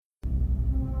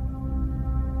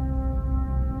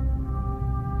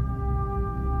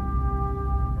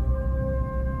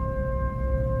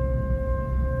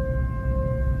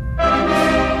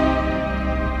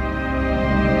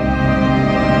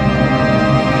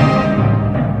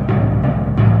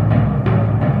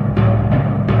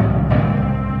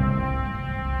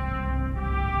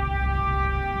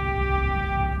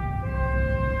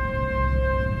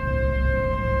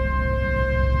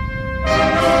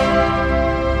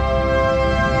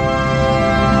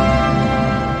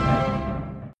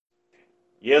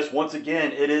Once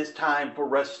again, it is time for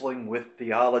Wrestling with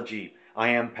Theology. I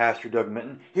am Pastor Doug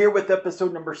Minton, here with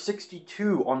episode number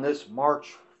 62 on this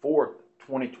March 4th,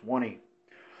 2020.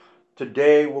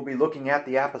 Today we'll be looking at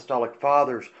the Apostolic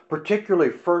Fathers,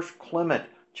 particularly 1 Clement,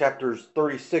 chapters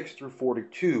 36 through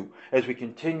 42, as we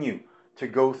continue to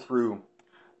go through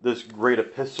this great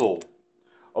epistle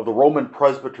of the Roman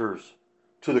presbyters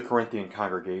to the Corinthian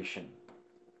congregation.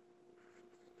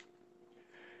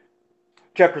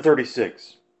 Chapter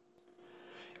 36.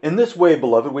 In this way,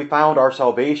 beloved, we found our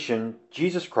salvation,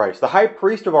 Jesus Christ, the high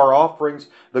priest of our offerings,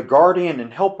 the guardian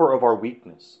and helper of our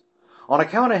weakness. On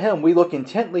account of him, we look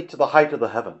intently to the height of the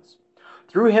heavens.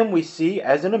 Through him we see,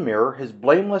 as in a mirror, his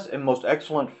blameless and most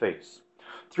excellent face.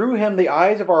 Through him the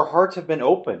eyes of our hearts have been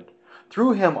opened.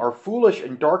 Through him our foolish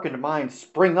and darkened minds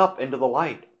spring up into the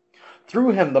light.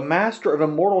 Through him the Master of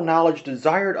immortal knowledge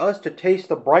desired us to taste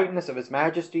the brightness of his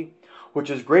majesty,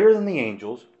 which is greater than the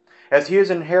angels, as he has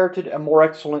inherited a more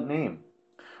excellent name.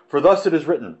 For thus it is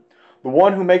written, the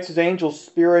one who makes his angels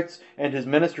spirits and his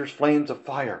ministers flames of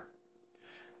fire.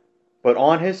 But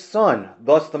on his Son,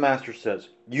 thus the Master says,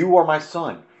 you are my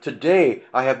Son, today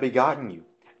I have begotten you.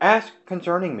 Ask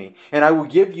concerning me, and I will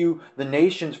give you the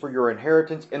nations for your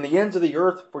inheritance, and the ends of the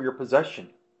earth for your possession.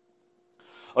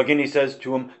 Again he says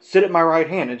to him, sit at my right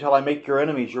hand until I make your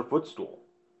enemies your footstool.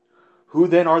 Who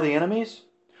then are the enemies?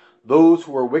 Those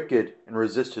who are wicked and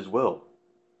resist his will.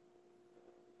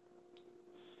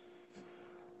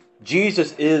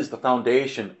 Jesus is the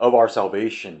foundation of our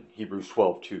salvation, Hebrews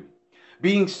 12:2.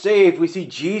 Being saved, we see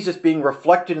Jesus being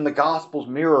reflected in the gospel's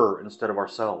mirror instead of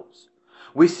ourselves.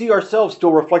 We see ourselves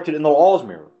still reflected in the law's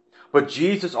mirror, but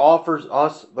Jesus offers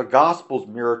us the gospel's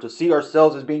mirror to see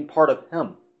ourselves as being part of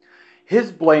him.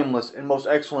 His blameless and most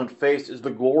excellent face is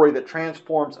the glory that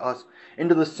transforms us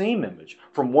into the same image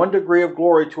from one degree of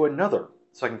glory to another,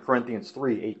 2 Corinthians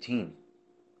 3:18.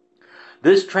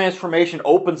 This transformation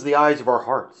opens the eyes of our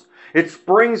hearts. It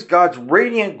springs God's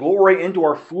radiant glory into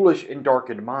our foolish and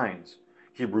darkened minds,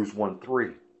 Hebrews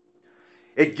 1:3.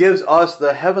 It gives us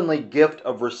the heavenly gift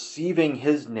of receiving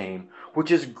his name,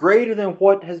 which is greater than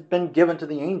what has been given to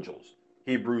the angels,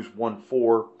 Hebrews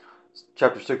 1:4,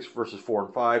 chapter 6, verses 4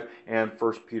 and 5, and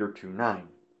 1 Peter 2:9.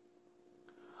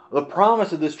 The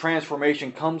promise of this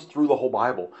transformation comes through the whole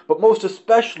Bible, but most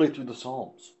especially through the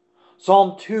Psalms.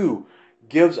 Psalm 2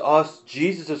 gives us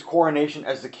Jesus' coronation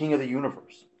as the King of the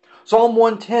universe. Psalm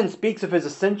 110 speaks of his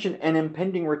ascension and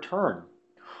impending return.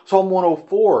 Psalm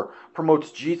 104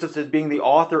 promotes Jesus as being the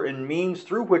author and means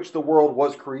through which the world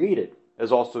was created,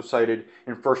 as also cited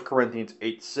in 1 Corinthians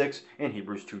 8:6 and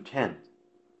Hebrews 2:10.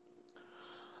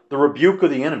 The rebuke of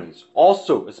the enemies,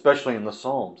 also especially in the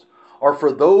Psalms, are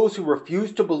for those who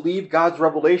refuse to believe God's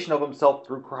revelation of himself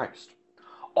through Christ.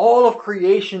 All of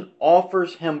creation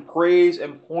offers him praise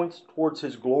and points towards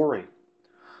his glory.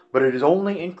 But it is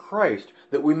only in Christ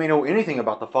that we may know anything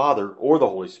about the Father or the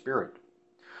Holy Spirit.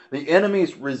 The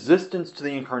enemy's resistance to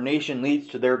the incarnation leads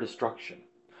to their destruction.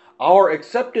 Our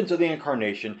acceptance of the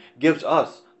incarnation gives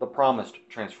us the promised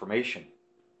transformation.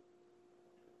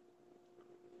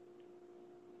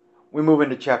 We move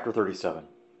into chapter 37.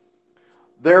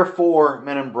 Therefore,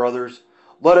 men and brothers,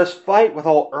 let us fight with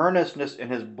all earnestness in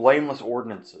his blameless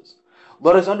ordinances.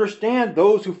 Let us understand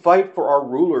those who fight for our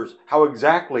rulers, how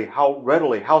exactly, how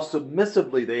readily, how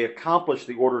submissively they accomplish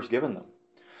the orders given them.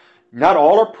 Not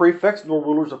all are prefects, nor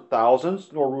rulers of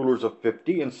thousands, nor rulers of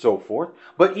 50, and so forth,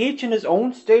 but each in his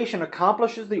own station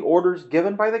accomplishes the orders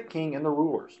given by the king and the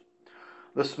rulers.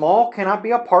 The small cannot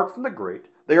be apart from the great,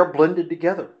 they are blended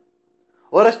together.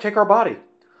 Let us take our body.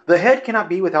 The head cannot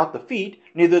be without the feet,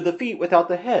 neither the feet without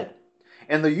the head.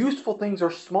 And the useful things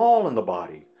are small in the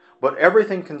body, but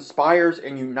everything conspires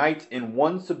and unites in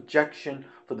one subjection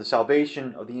for the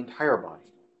salvation of the entire body.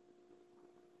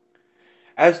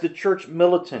 As the church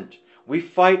militant, we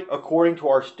fight according to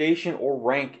our station or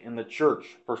rank in the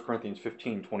church, 1 Corinthians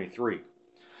 15:23.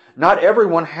 Not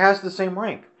everyone has the same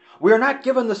rank. We are not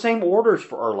given the same orders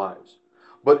for our lives,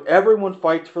 but everyone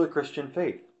fights for the Christian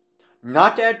faith.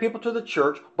 Not to add people to the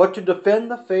church, but to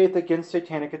defend the faith against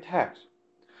satanic attacks.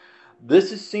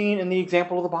 This is seen in the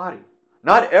example of the body.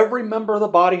 Not every member of the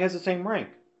body has the same rank,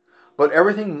 but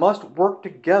everything must work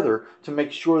together to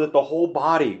make sure that the whole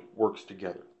body works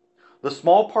together. The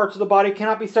small parts of the body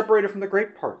cannot be separated from the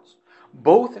great parts.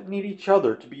 Both need each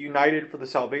other to be united for the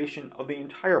salvation of the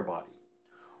entire body.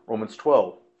 Romans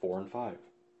 12:4 and 5.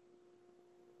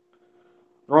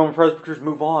 The Roman presbyters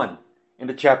move on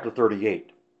into chapter 38.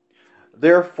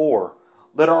 Therefore,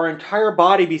 let our entire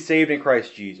body be saved in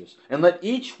Christ Jesus, and let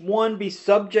each one be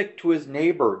subject to his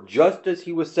neighbor, just as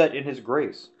he was set in his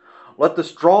grace. Let the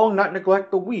strong not neglect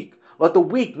the weak. Let the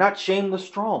weak not shame the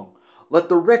strong. Let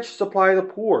the rich supply the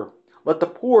poor. Let the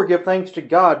poor give thanks to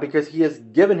God, because he has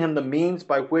given him the means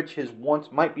by which his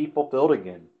wants might be fulfilled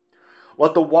again.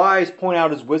 Let the wise point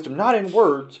out his wisdom, not in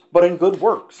words, but in good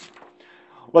works.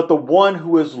 Let the one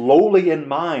who is lowly in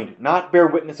mind not bear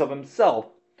witness of himself,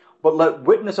 but let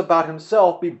witness about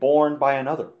himself be borne by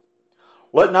another.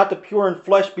 Let not the pure in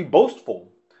flesh be boastful,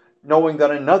 knowing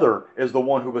that another is the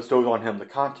one who bestows on him the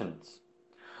continence.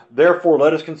 Therefore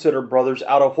let us consider, brothers,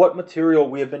 out of what material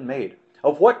we have been made,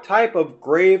 of what type of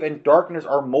grave and darkness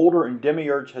our molder and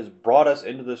demiurge has brought us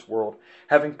into this world,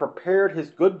 having prepared his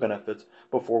good benefits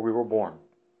before we were born.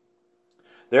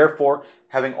 Therefore,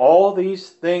 having all these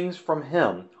things from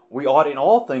him, we ought in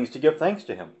all things to give thanks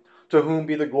to him, to whom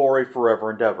be the glory forever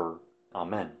and ever.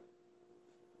 Amen.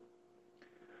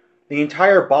 The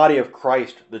entire body of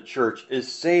Christ, the church,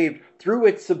 is saved through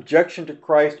its subjection to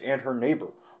Christ and her neighbor.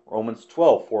 Romans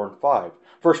 12, 4 and 5,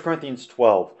 1 Corinthians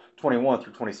 12, 21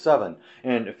 through 27,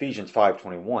 and Ephesians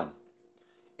 5:21.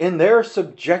 In their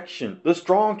subjection, the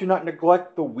strong do not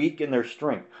neglect the weak in their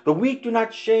strength. The weak do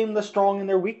not shame the strong in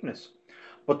their weakness.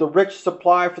 But the rich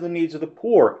supply for the needs of the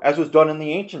poor, as was done in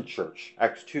the ancient church.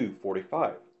 Acts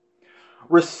 2:45.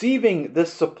 Receiving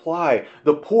this supply,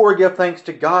 the poor give thanks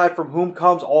to God, from whom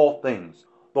comes all things.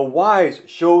 The wise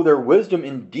show their wisdom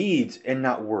in deeds and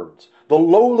not words. The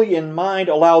lowly in mind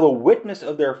allow the witness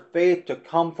of their faith to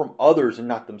come from others and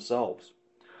not themselves.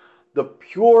 The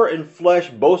pure in flesh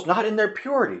boast not in their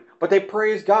purity, but they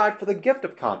praise God for the gift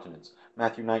of continence.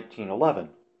 Matthew 19:11.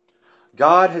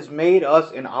 God has made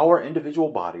us in our individual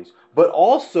bodies, but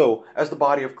also as the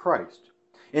body of Christ.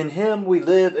 In him we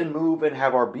live and move and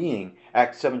have our being.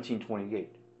 Acts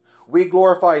 17:28. We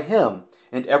glorify him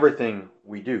in everything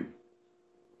we do.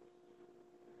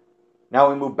 Now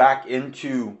we move back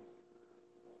into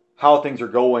how things are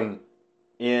going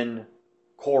in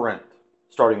Corinth,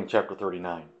 starting in chapter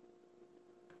 39.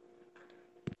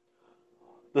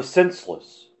 The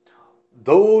senseless,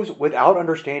 those without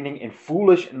understanding and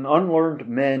foolish and unlearned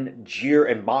men jeer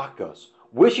and mock us,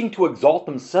 wishing to exalt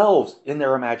themselves in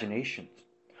their imaginations.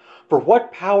 For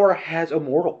what power has a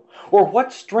mortal, or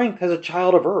what strength has a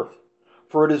child of earth?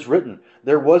 For it is written,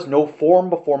 there was no form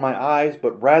before my eyes,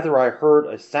 but rather I heard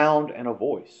a sound and a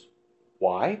voice.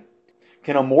 Why?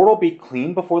 Can a mortal be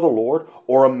clean before the Lord,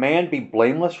 or a man be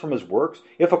blameless from his works,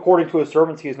 if according to his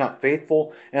servants he is not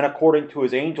faithful, and according to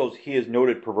his angels he is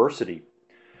noted perversity?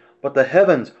 But the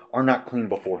heavens are not clean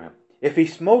before him. If he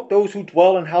smote those who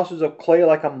dwell in houses of clay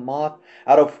like a moth,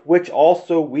 out of which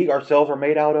also we ourselves are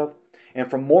made out of, and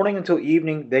from morning until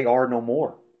evening they are no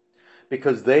more.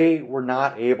 Because they were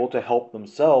not able to help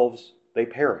themselves, they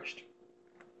perished.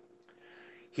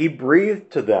 He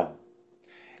breathed to them,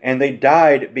 and they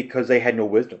died because they had no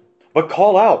wisdom. But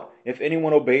call out, if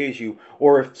anyone obeys you,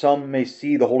 or if some may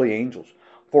see the holy angels.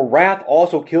 For wrath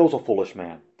also kills a foolish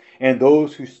man, and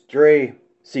those who stray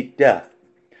seek death.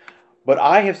 But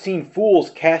I have seen fools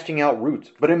casting out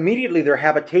roots, but immediately their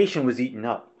habitation was eaten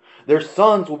up. Their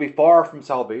sons will be far from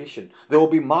salvation. They will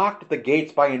be mocked at the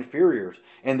gates by inferiors,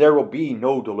 and there will be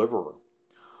no deliverer.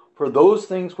 For those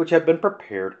things which have been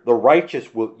prepared, the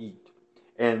righteous will eat,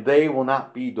 and they will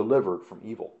not be delivered from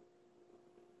evil.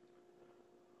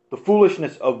 The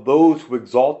foolishness of those who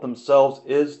exalt themselves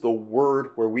is the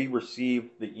word where we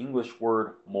receive the English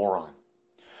word moron.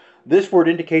 This word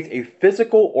indicates a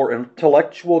physical or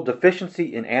intellectual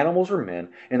deficiency in animals or men,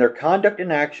 in their conduct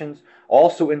and actions,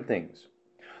 also in things.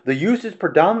 The use is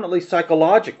predominantly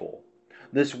psychological.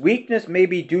 This weakness may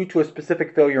be due to a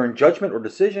specific failure in judgment or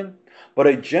decision, but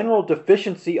a general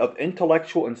deficiency of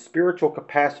intellectual and spiritual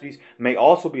capacities may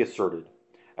also be asserted,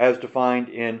 as defined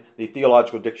in the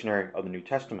Theological Dictionary of the New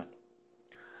Testament.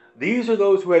 These are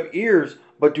those who have ears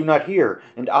but do not hear,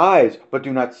 and eyes but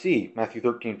do not see. Matthew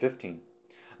 13:15.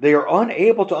 They are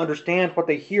unable to understand what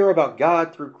they hear about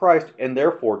God through Christ, and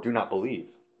therefore do not believe.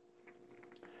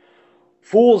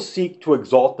 Fools seek to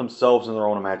exalt themselves in their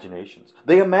own imaginations.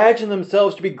 They imagine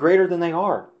themselves to be greater than they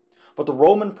are. But the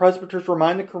Roman presbyters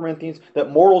remind the Corinthians that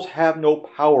mortals have no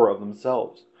power of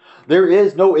themselves. There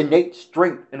is no innate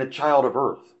strength in a child of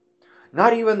earth.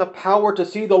 Not even the power to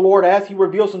see the Lord as he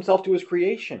reveals himself to his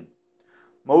creation.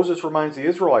 Moses reminds the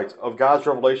Israelites of God's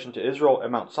revelation to Israel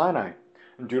at Mount Sinai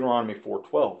in Deuteronomy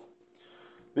 4:12.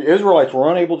 The Israelites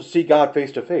were unable to see God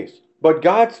face to face, but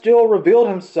God still revealed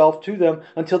himself to them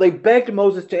until they begged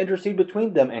Moses to intercede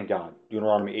between them and God.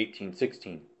 Deuteronomy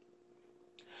 18:16.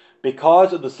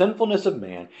 Because of the sinfulness of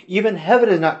man, even heaven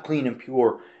is not clean and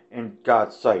pure in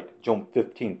God's sight. Job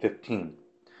 15:15.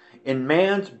 In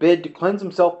man's bid to cleanse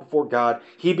himself before God,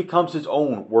 he becomes his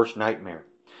own worst nightmare.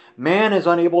 Man is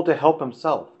unable to help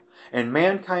himself, and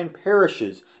mankind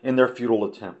perishes in their futile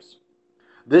attempts.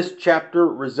 This chapter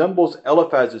resembles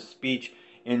Eliphaz's speech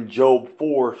in Job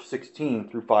 4:16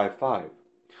 through 5:5.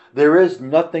 There is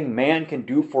nothing man can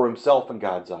do for himself in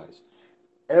God's eyes.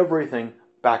 Everything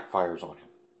backfires on him.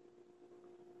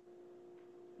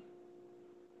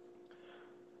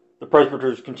 The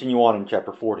presbyters continue on in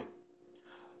chapter 40.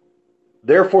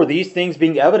 Therefore, these things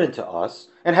being evident to us,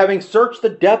 and having searched the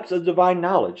depths of divine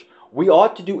knowledge, we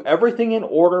ought to do everything in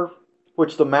order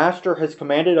which the Master has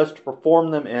commanded us to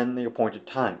perform them in the appointed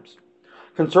times.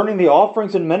 Concerning the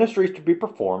offerings and ministries to be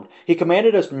performed, he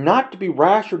commanded us not to be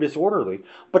rash or disorderly,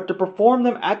 but to perform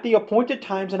them at the appointed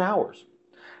times and hours.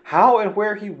 How and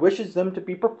where he wishes them to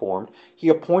be performed, he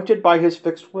appointed by his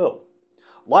fixed will.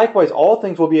 Likewise, all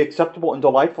things will be acceptable and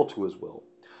delightful to his will.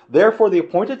 Therefore, the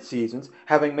appointed seasons,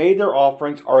 having made their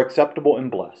offerings, are acceptable and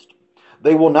blessed.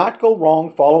 They will not go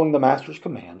wrong following the Master's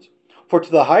commands. For to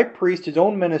the high priest his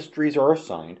own ministries are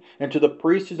assigned, and to the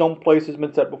priest his own place has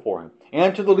been set before him,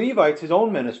 and to the Levites his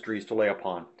own ministries to lay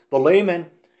upon. The layman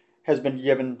has been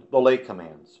given the lay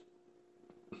commands.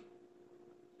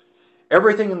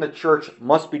 Everything in the church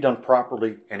must be done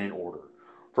properly and in order.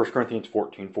 1 Corinthians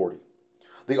 14:40.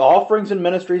 The offerings and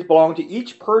ministries belong to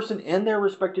each person in their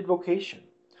respected vocation.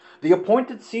 The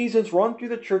appointed seasons run through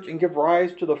the church and give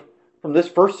rise to from this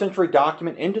first century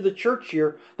document into the church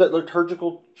year that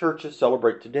liturgical churches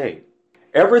celebrate today.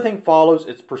 Everything follows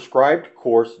its prescribed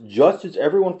course, just as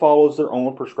everyone follows their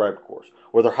own prescribed course,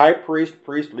 whether high priest,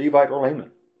 Levite, or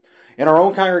layman. In our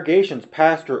own congregations,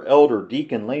 pastor, elder,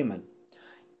 deacon, layman.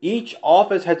 Each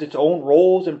office has its own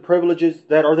roles and privileges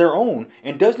that are their own,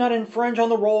 and does not infringe on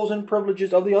the roles and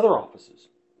privileges of the other offices.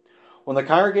 When the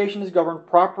congregation is governed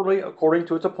properly according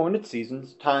to its appointed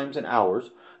seasons, times, and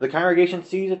hours, the congregation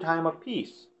sees a time of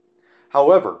peace.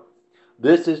 However,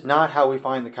 this is not how we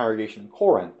find the congregation in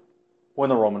Corinth when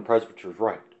the Roman presbyters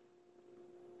write.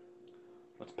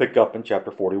 Let's pick up in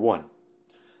chapter 41.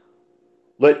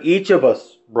 Let each of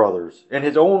us, brothers, in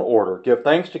his own order, give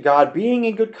thanks to God, being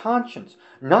in good conscience,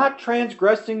 not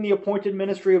transgressing the appointed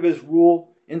ministry of his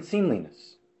rule in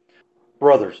seemliness.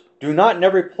 Brothers, do not in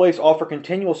every place offer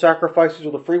continual sacrifices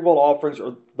or the freewill offerings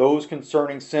or those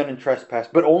concerning sin and trespass,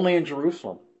 but only in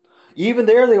Jerusalem. Even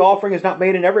there the offering is not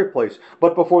made in every place,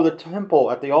 but before the temple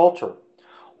at the altar.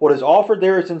 What is offered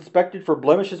there is inspected for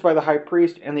blemishes by the high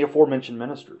priest and the aforementioned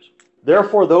ministers.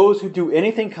 Therefore those who do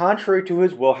anything contrary to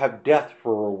his will have death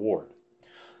for a reward.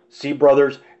 See,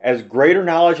 brothers, as greater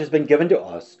knowledge has been given to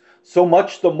us, so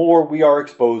much the more we are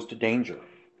exposed to danger.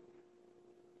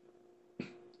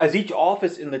 As each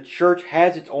office in the church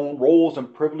has its own roles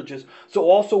and privileges, so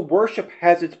also worship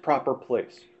has its proper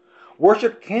place.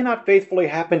 Worship cannot faithfully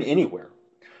happen anywhere.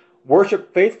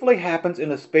 Worship faithfully happens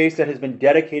in a space that has been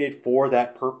dedicated for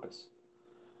that purpose.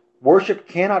 Worship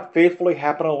cannot faithfully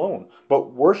happen alone,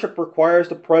 but worship requires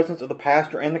the presence of the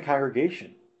pastor and the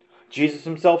congregation. Jesus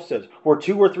himself says, "Where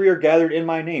 2 or 3 are gathered in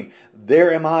my name,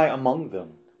 there am I among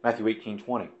them." Matthew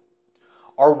 18:20.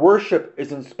 Our worship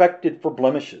is inspected for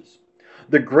blemishes.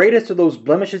 The greatest of those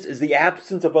blemishes is the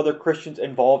absence of other Christians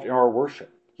involved in our worship.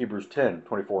 Hebrews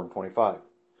 10:24 and 25.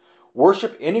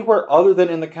 Worship anywhere other than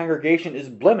in the congregation is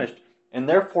blemished and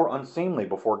therefore unseemly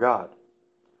before God.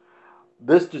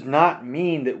 This does not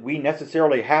mean that we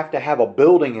necessarily have to have a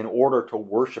building in order to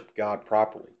worship God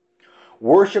properly.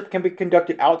 Worship can be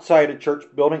conducted outside a church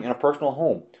building in a personal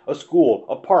home, a school,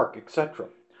 a park, etc.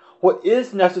 What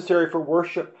is necessary for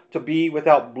worship to be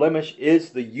without blemish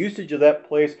is the usage of that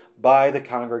place by the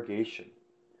congregation.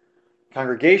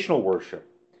 Congregational worship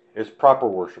is proper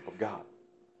worship of God.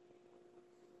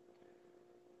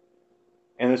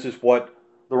 And this is what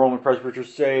the Roman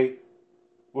presbyters say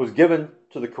was given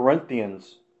to the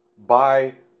Corinthians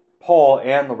by Paul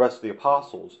and the rest of the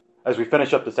apostles as we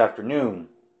finish up this afternoon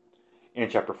in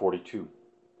chapter 42.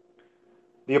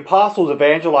 The apostles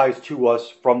evangelized to us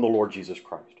from the Lord Jesus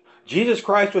Christ. Jesus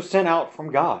Christ was sent out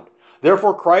from God.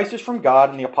 Therefore Christ is from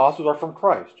God and the apostles are from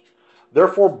Christ.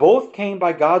 Therefore both came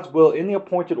by God's will in the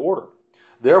appointed order.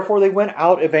 Therefore they went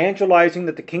out evangelizing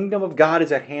that the kingdom of God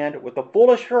is at hand with the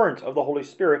full assurance of the Holy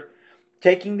Spirit,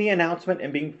 taking the announcement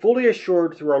and being fully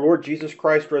assured through our Lord Jesus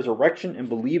Christ's resurrection and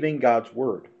believing God's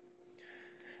word.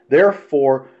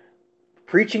 Therefore,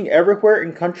 preaching everywhere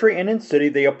in country and in city,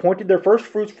 they appointed their first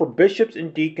fruits for bishops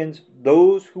and deacons,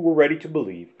 those who were ready to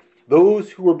believe,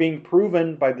 those who were being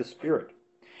proven by the Spirit.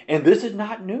 And this is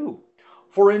not new.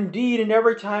 For indeed, in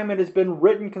every time it has been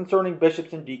written concerning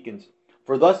bishops and deacons,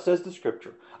 for thus says the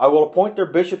Scripture, I will appoint their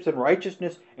bishops in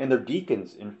righteousness and their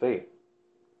deacons in faith.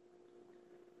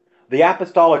 The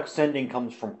apostolic sending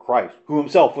comes from Christ, who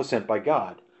himself was sent by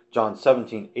God. John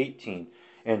 17:18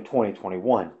 and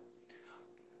 20:21.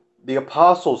 the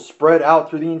apostles spread out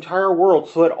through the entire world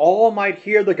so that all might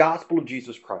hear the gospel of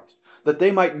Jesus Christ, that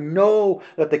they might know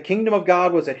that the kingdom of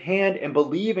God was at hand and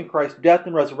believe in Christ's death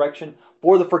and resurrection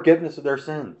for the forgiveness of their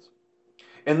sins.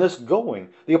 In this going,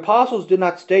 the apostles did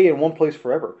not stay in one place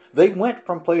forever. They went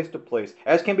from place to place,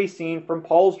 as can be seen from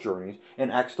Paul's journeys in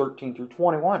Acts 13 through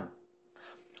 21.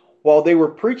 While they were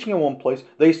preaching in one place,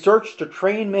 they searched to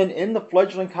train men in the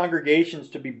fledgling congregations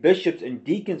to be bishops and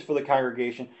deacons for the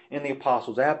congregation in the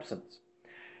apostles' absence,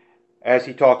 as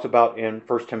he talks about in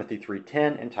 1 Timothy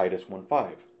 3:10 and Titus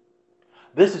 1:5.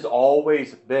 This has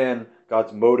always been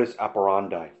God's modus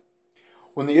operandi.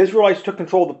 When the Israelites took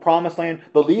control of the Promised Land,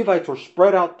 the Levites were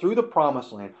spread out through the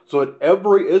Promised Land so that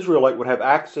every Israelite would have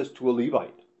access to a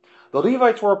Levite. The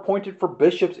Levites were appointed for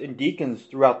bishops and deacons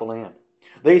throughout the land.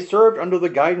 They served under the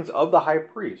guidance of the high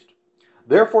priest.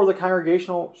 Therefore, the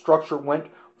congregational structure went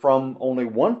from only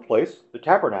one place, the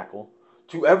tabernacle,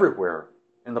 to everywhere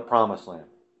in the Promised Land.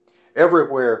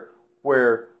 Everywhere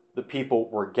where the people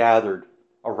were gathered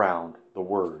around the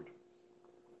Word.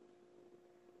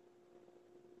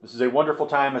 This is a wonderful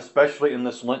time, especially in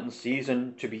this Lenten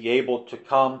season, to be able to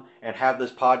come and have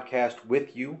this podcast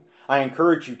with you. I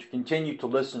encourage you to continue to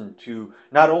listen to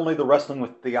not only the Wrestling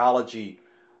with Theology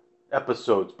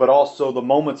episodes, but also the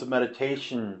moments of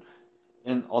meditation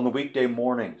on the weekday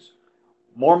mornings.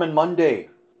 Mormon Monday,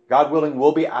 God willing,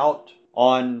 will be out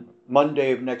on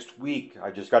Monday of next week.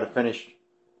 I just got to finish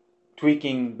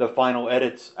tweaking the final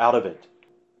edits out of it.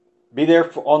 Be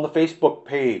there on the Facebook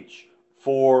page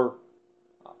for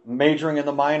Majoring in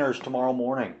the Minors tomorrow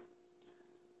morning.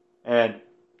 And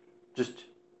just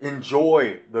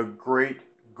enjoy the great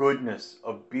goodness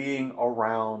of being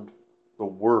around the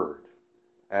Word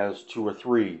as two or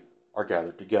three are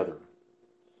gathered together.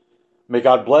 May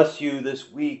God bless you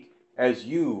this week as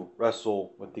you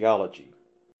wrestle with theology.